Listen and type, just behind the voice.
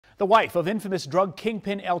The wife of infamous drug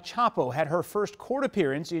kingpin El Chapo had her first court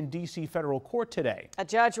appearance in D.C. federal court today. A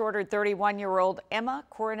judge ordered 31-year-old Emma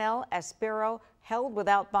Coronel Aispuro held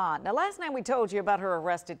without bond. Now, last night we told you about her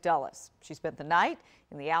arrest at Dulles. She spent the night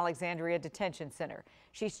in the Alexandria Detention Center.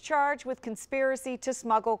 She's charged with conspiracy to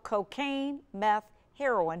smuggle cocaine, meth,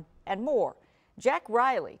 heroin, and more. Jack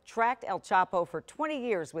Riley tracked El Chapo for 20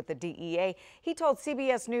 years with the DEA. He told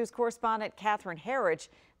CBS News correspondent Catherine Herridge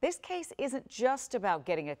this case isn't just about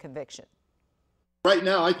getting a conviction. Right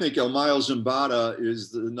now, I think Elmayo Zambada is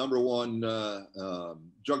the #1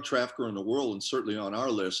 drug trafficker in the world, and certainly on our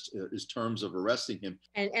list in terms of arresting him.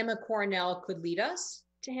 And Emma Coronel could lead us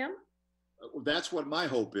to him? That's what my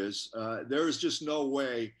hope is. There is just no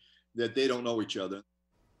way that they don't know each other.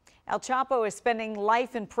 El Chapo is spending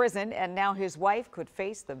life in prison, and now his wife could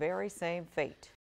face the very same fate.